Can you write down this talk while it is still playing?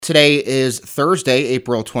Today is Thursday,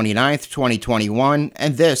 April 29th, 2021,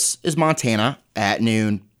 and this is Montana at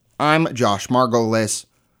noon. I'm Josh Margolis.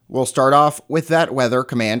 We'll start off with that Weather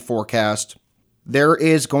Command forecast. There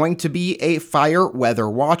is going to be a fire weather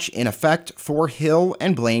watch in effect for Hill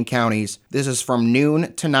and Blaine counties. This is from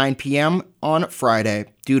noon to 9 p.m. on Friday,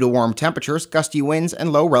 due to warm temperatures, gusty winds,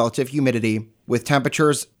 and low relative humidity, with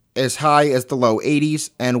temperatures as high as the low 80s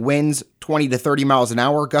and winds 20 to 30 miles an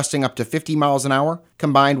hour, gusting up to 50 miles an hour,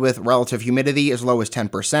 combined with relative humidity as low as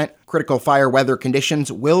 10%. Critical fire weather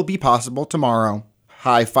conditions will be possible tomorrow.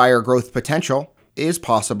 High fire growth potential is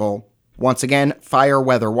possible. Once again, fire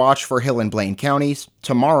weather watch for Hill and Blaine counties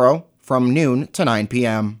tomorrow from noon to 9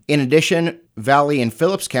 p.m. In addition, Valley and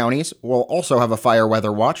Phillips counties will also have a fire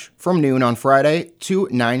weather watch from noon on Friday to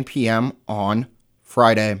 9 p.m. on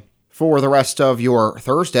Friday. For the rest of your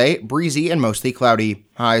Thursday, breezy and mostly cloudy.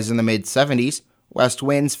 Highs in the mid-70s, west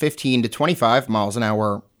winds 15 to 25 miles an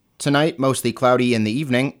hour. Tonight, mostly cloudy in the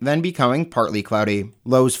evening, then becoming partly cloudy.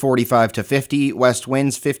 Lows 45 to 50, west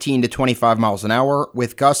winds 15 to 25 miles an hour,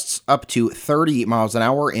 with gusts up to 30 miles an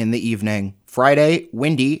hour in the evening. Friday,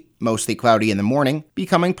 windy, mostly cloudy in the morning,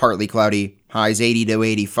 becoming partly cloudy. Highs 80 to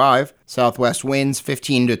 85, southwest winds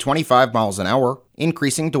 15 to 25 miles an hour,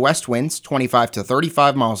 increasing to west winds 25 to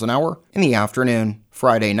 35 miles an hour in the afternoon.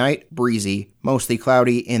 Friday night, breezy, mostly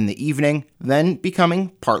cloudy in the evening, then becoming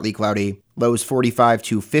partly cloudy. Lows 45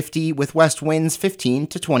 to 50 with west winds 15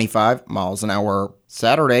 to 25 miles an hour.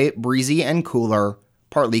 Saturday, breezy and cooler,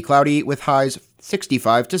 partly cloudy with highs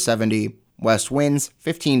 65 to 70. West winds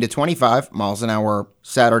 15 to 25 miles an hour.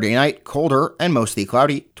 Saturday night, colder and mostly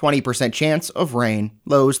cloudy, 20% chance of rain.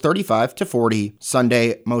 Lows 35 to 40.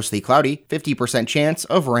 Sunday, mostly cloudy, 50% chance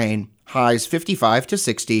of rain. Highs 55 to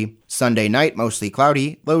 60. Sunday night, mostly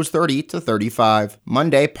cloudy, lows 30 to 35.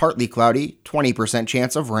 Monday, partly cloudy, 20%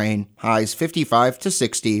 chance of rain. Highs 55 to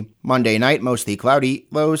 60. Monday night, mostly cloudy,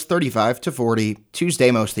 lows 35 to 40.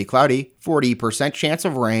 Tuesday, mostly cloudy, 40% chance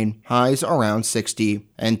of rain. Highs around 60.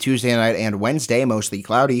 And Tuesday night and Wednesday, mostly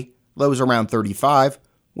cloudy, lows around 35,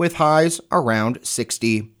 with highs around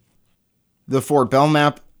 60. The Fort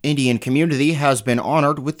Belknap Indian community has been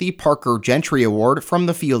honored with the Parker Gentry Award from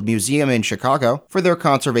the Field Museum in Chicago for their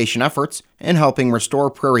conservation efforts in helping restore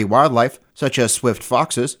prairie wildlife such as swift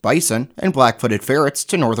foxes, bison, and black-footed ferrets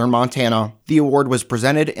to northern Montana. The award was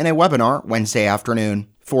presented in a webinar Wednesday afternoon.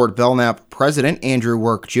 Fort Belknap President Andrew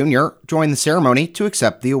Work Jr. joined the ceremony to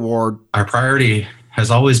accept the award. Our priority has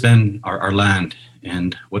always been our land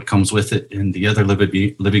and what comes with it and the other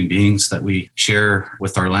living beings that we share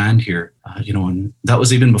with our land here. And that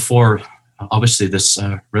was even before, obviously, this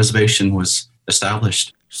reservation was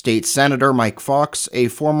established. State Senator Mike Fox, a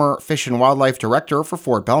former Fish and Wildlife Director for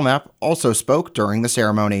Fort Belknap, also spoke during the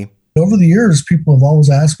ceremony. Over the years, people have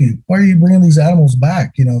always asked me, why are you bringing these animals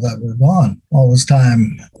back, that were gone all this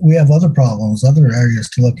time? We have other problems, other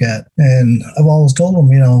areas to look at. And I've always told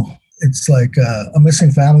them, it's like a missing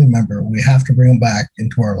family member. We have to bring them back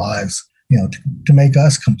into our lives, to make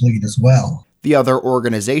us complete as well. The other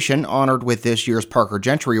organization honored with this year's Parker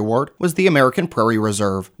Gentry Award was the American Prairie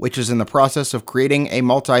Reserve, which is in the process of creating a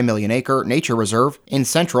multi-million-acre nature reserve in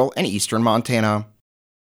central and eastern Montana.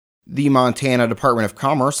 The Montana Department of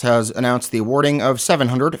Commerce has announced the awarding of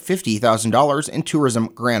 $750,000 in tourism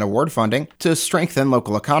grant award funding to strengthen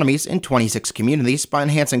local economies in 26 communities by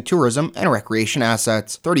enhancing tourism and recreation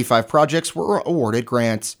assets. 35 projects were awarded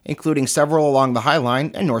grants, including several along the High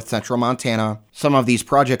Line in north central Montana. Some of these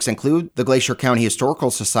projects include the Glacier County Historical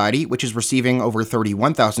Society, which is receiving over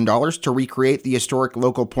 $31,000 to recreate the historic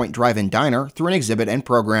Local Point Drive-In Diner through an exhibit and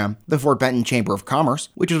program. The Fort Benton Chamber of Commerce,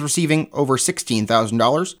 which is receiving over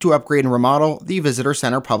 $16,000 to upgrade and remodel the Visitor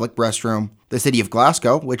Center public restroom. The City of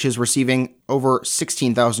Glasgow, which is receiving over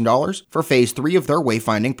 $16,000 for Phase 3 of their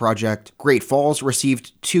wayfinding project. Great Falls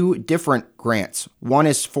received 2 different grants. One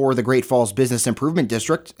is for the Great Falls Business Improvement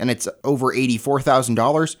District, and it's over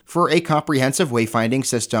 $84,000 for a comprehensive wayfinding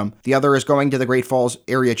system. The other is going to the Great Falls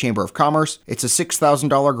Area Chamber of Commerce. It's a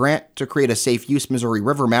 $6,000 grant to create a safe use Missouri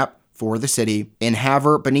River map for the city. In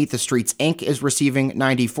Havre, Beneath the Streets Inc. is receiving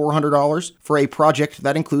 $9,400 for a project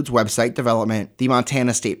that includes website development. The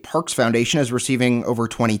Montana State Parks Foundation is receiving over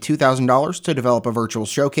 $22,000 to develop a virtual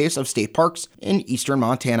showcase of state parks in eastern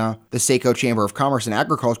Montana. The Saco Chamber of Commerce and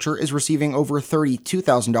Agriculture is receiving over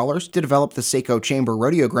 $32,000 to develop the Saco Chamber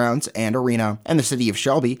Rodeo Grounds and Arena. And the City of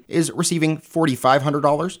Shelby is receiving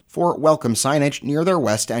 $4,500 for welcome signage near their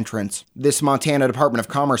west entrance. This Montana Department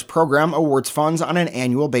of Commerce program awards funds on an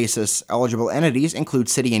annual basis. Eligible entities include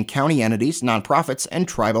city and county entities, nonprofits, and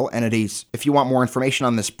tribal entities. If you want more information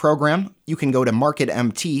on this program, you can go to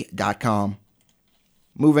marketmt.com.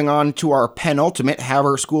 Moving on to our penultimate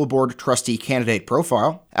Havre School Board trustee candidate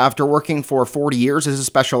profile. After working for 40 years as a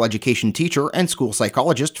special education teacher and school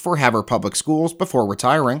psychologist for Havre Public Schools before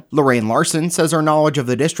retiring, Lorraine Larson says her knowledge of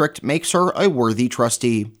the district makes her a worthy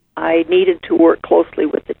trustee. I needed to work closely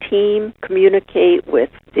with the team, communicate with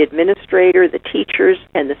the administrator, the teachers,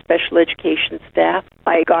 and the special education staff.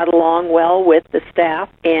 I got along well with the staff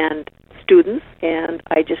and students, and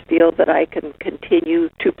I just feel that I can continue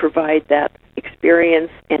to provide that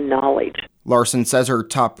experience and knowledge. Larson says her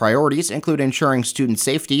top priorities include ensuring student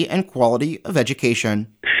safety and quality of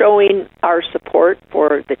education. Showing our support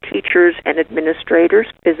for the teachers and administrators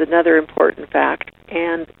is another important fact,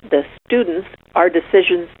 and the students, our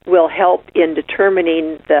decisions will help in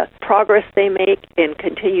determining the progress they make, and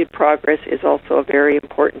continued progress is also a very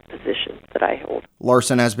important position that I hold.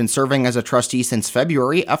 Larson has been serving as a trustee since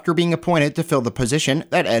February after being appointed to fill the position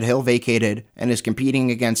that Ed Hill vacated, and is competing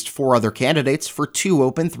against 4 other candidates for 2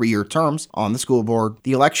 open 3-year terms on the school board.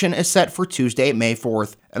 The election is set for Tuesday, May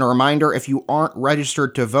 4th. And a reminder, if you aren't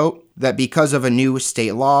registered to vote, that because of a new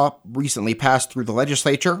state law recently passed through the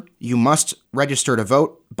legislature, you must register to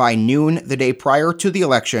vote by noon the day prior to the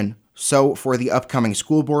election. So for the upcoming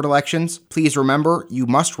school board elections, please remember you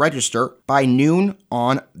must register by noon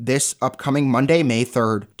on this upcoming Monday, May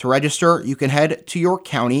 3rd. To register, you can head to your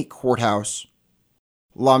county courthouse.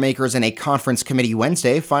 Lawmakers in a conference committee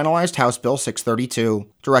Wednesday finalized House Bill 632,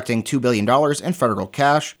 directing $2 billion in federal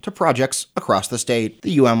cash to projects across the state.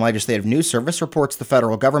 The UM Legislative News Service reports the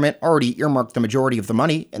federal government already earmarked the majority of the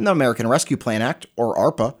money in the American Rescue Plan Act, or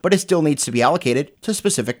ARPA, but it still needs to be allocated to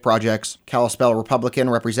specific projects. Kalispell Republican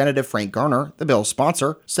Representative Frank Garner, the bill's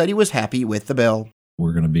sponsor, said he was happy with the bill.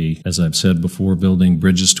 We're going to be, as I've said before, building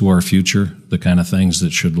bridges to our future, the kind of things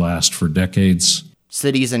that should last for decades.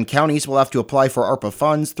 Cities and counties will have to apply for ARPA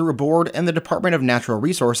funds through a board and the Department of Natural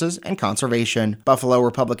Resources and Conservation. Buffalo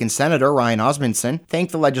Republican Senator Ryan Osmundson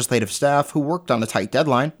thanked the legislative staff who worked on the tight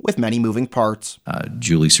deadline with many moving parts.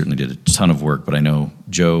 Julie certainly did a ton of work, but I know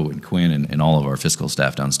Joe and Quinn and all of our fiscal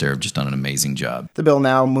staff downstairs have just done an amazing job. The bill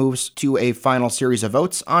now moves to a final series of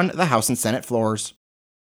votes on the House and Senate floors.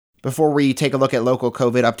 Before we take a look at local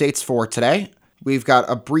COVID updates for today, we've got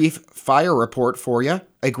a brief fire report for you.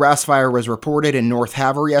 A grass fire was reported in North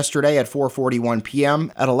Havre yesterday at 4:41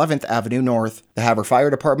 p.m. at 11th Avenue North. The Havre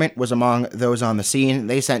Fire Department was among those on the scene.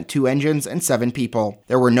 They sent 2 engines and 7 people.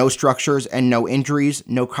 There were no structures and no injuries,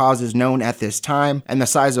 no causes known at this time, and the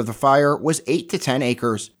size of the fire was 8 to 10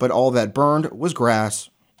 acres, but all that burned was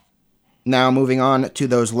grass. Now moving on to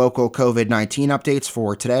those local COVID-19 updates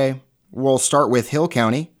for today. We'll start with Hill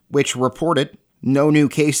County, which reported no new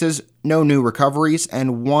cases, no new recoveries,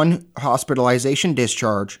 and 1 hospitalization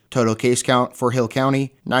discharge. Total case count for Hill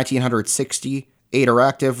County, 1,960. 8 are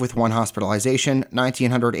active with 1 hospitalization,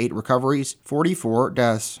 1,908 recoveries, 44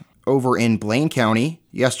 deaths. Over in Blaine County,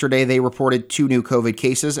 yesterday they reported 2 new COVID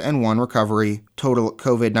cases and 1 recovery. Total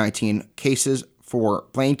COVID-19 cases for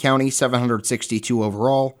Blaine County, 762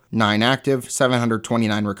 overall, 9 active,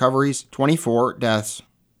 729 recoveries, 24 deaths.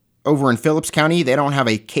 Over in Phillips County, they don't have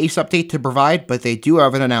a case update to provide, but they do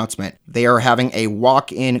have an announcement. They are having a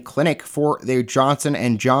walk-in clinic for their Johnson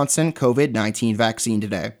 & Johnson COVID-19 vaccine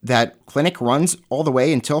today. That clinic runs all the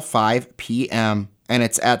way until 5 p.m., and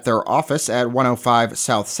it's at their office at 105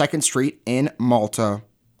 South 2nd Street in Malta.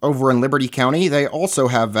 Over in Liberty County, they also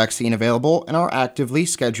have vaccine available and are actively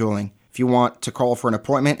scheduling. If you want to call for an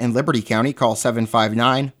appointment in Liberty County, call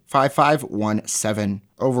 759-5517.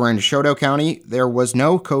 Over in Choteau County, there was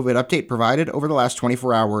no COVID update provided over the last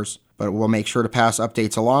 24 hours, but we'll make sure to pass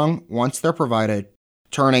updates along once they're provided.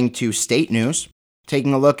 Turning to state news,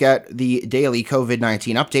 taking a look at the daily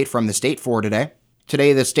COVID-19 update from the state for today.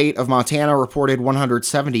 Today, the state of Montana reported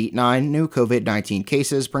 179 new COVID-19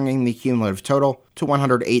 cases, bringing the cumulative total to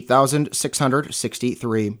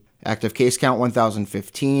 108,663. Active case count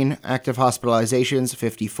 1,015, active hospitalizations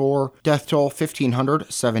 54, death toll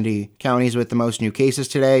 1,570. Counties with the most new cases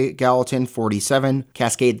today: Gallatin 47,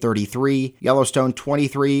 Cascade 33, Yellowstone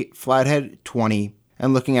 23, Flathead 20.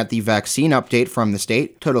 And looking at the vaccine update from the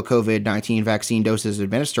state, total COVID-19 vaccine doses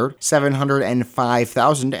administered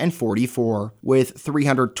 705,044, with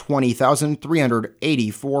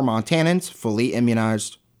 320,384 Montanans fully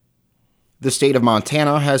immunized. The state of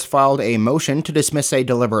Montana has filed a motion to dismiss a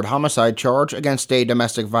deliberate homicide charge against a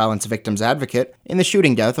domestic violence victims advocate in the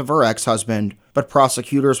shooting death of her ex-husband. but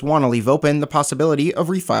prosecutors want to leave open the possibility of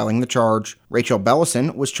refiling the charge. Rachel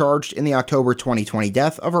Bellison was charged in the October 2020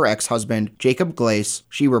 death of her ex-husband, Jacob Glace.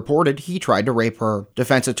 She reported he tried to rape her.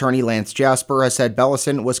 Defense attorney Lance Jasper has said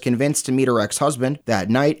Bellison was convinced to meet her ex-husband that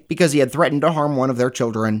night because he had threatened to harm one of their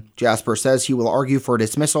children. Jasper says he will argue for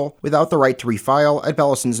dismissal without the right to refile at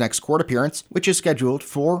Bellison's next court appearance, which is scheduled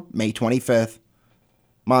for May 25th.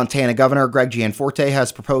 Montana Governor Greg Gianforte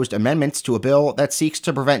has proposed amendments to a bill that seeks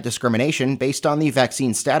to prevent discrimination based on the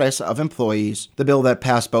vaccine status of employees. The bill that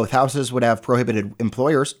passed both houses would have prohibited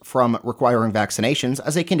employers from requiring vaccinations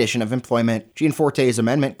as a condition of employment. Gianforte's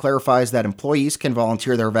amendment clarifies that employees can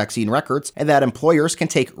volunteer their vaccine records and that employers can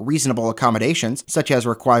take reasonable accommodations, such as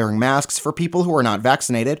requiring masks for people who are not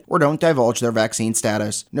vaccinated or don't divulge their vaccine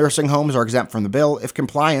status. Nursing homes are exempt from the bill if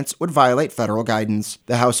compliance would violate federal guidance.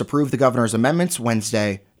 The House approved the governor's amendments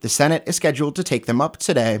Wednesday. The Senate is scheduled to take them up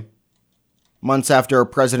today. Months after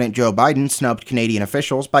President Joe Biden snubbed Canadian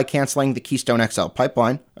officials by canceling the Keystone XL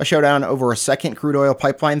pipeline, a showdown over a second crude oil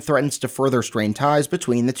pipeline threatens to further strain ties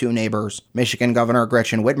between the two neighbors. Michigan Governor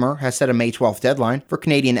Gretchen Whitmer has set a May 12th deadline for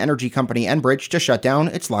Canadian energy company Enbridge to shut down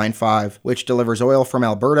its Line 5, which delivers oil from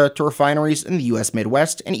Alberta to refineries in the U.S.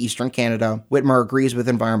 Midwest and eastern Canada. Whitmer agrees with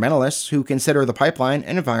environmentalists who consider the pipeline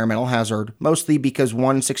an environmental hazard, mostly because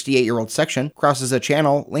one 68-year-old section crosses a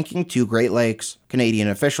channel linking two Great Lakes. Canadian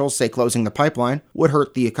officials say closing the pipeline would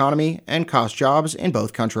hurt the economy and cost jobs in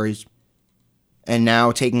both countries. And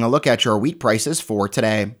now taking a look at your wheat prices for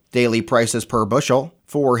today. Daily prices per bushel.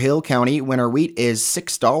 For Hill County, winter wheat is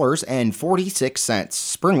 $6.46.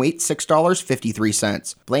 Spring wheat,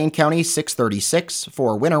 $6.53. Blaine County, $6.36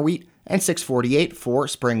 for winter wheat and $6.48 for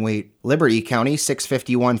spring wheat. Liberty County,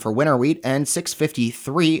 $6.51 for winter wheat and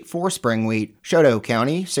 $6.53 for spring wheat. Choteau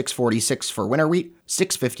County, $6.46 for winter wheat,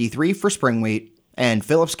 $6.53 for spring wheat. And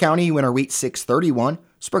Phillips County, winter wheat $6.31,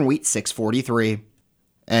 spring wheat $6.43.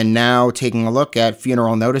 And now taking a look at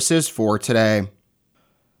funeral notices for today.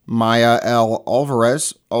 Maya L.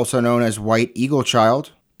 Alvarez, also known as White Eagle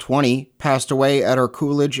Child, 20, passed away at her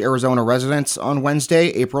Coolidge, Arizona residence on Wednesday,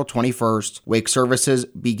 April 21st. Wake services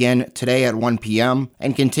begin today at 1 p.m.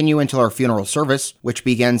 and continue until our funeral service, which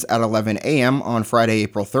begins at 11 a.m. on Friday,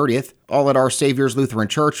 April 30th, all at Our Savior's Lutheran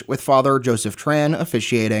Church with Father Joseph Tran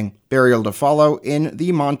officiating. Burial to follow in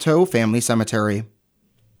the Monteau Family Cemetery.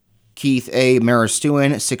 Keith A.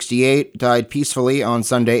 Maristuin, 68, died peacefully on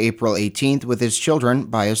Sunday, April 18th with his children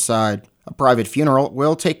by his side. A private funeral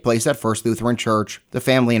will take place at First Lutheran Church. The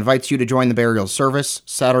family invites you to join the burial service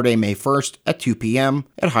Saturday, May 1st at 2 p.m.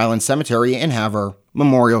 at Highland Cemetery in Havre.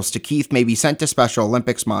 Memorials to Keith may be sent to Special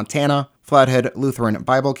Olympics Montana, Flathead Lutheran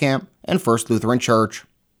Bible Camp, and First Lutheran Church.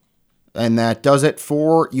 And that does it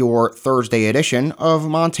for your Thursday edition of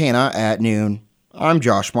Montana at Noon. I'm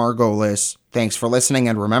Josh Margolis. Thanks for listening,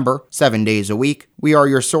 and remember, 7 days a week, we are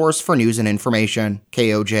your source for news and information.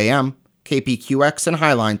 KOJM, KPQX, and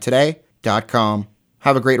HighlineToday.com.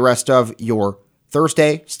 Have a great rest of your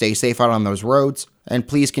Thursday. Stay safe out on those roads, and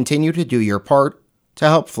please continue to do your part to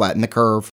help flatten the curve.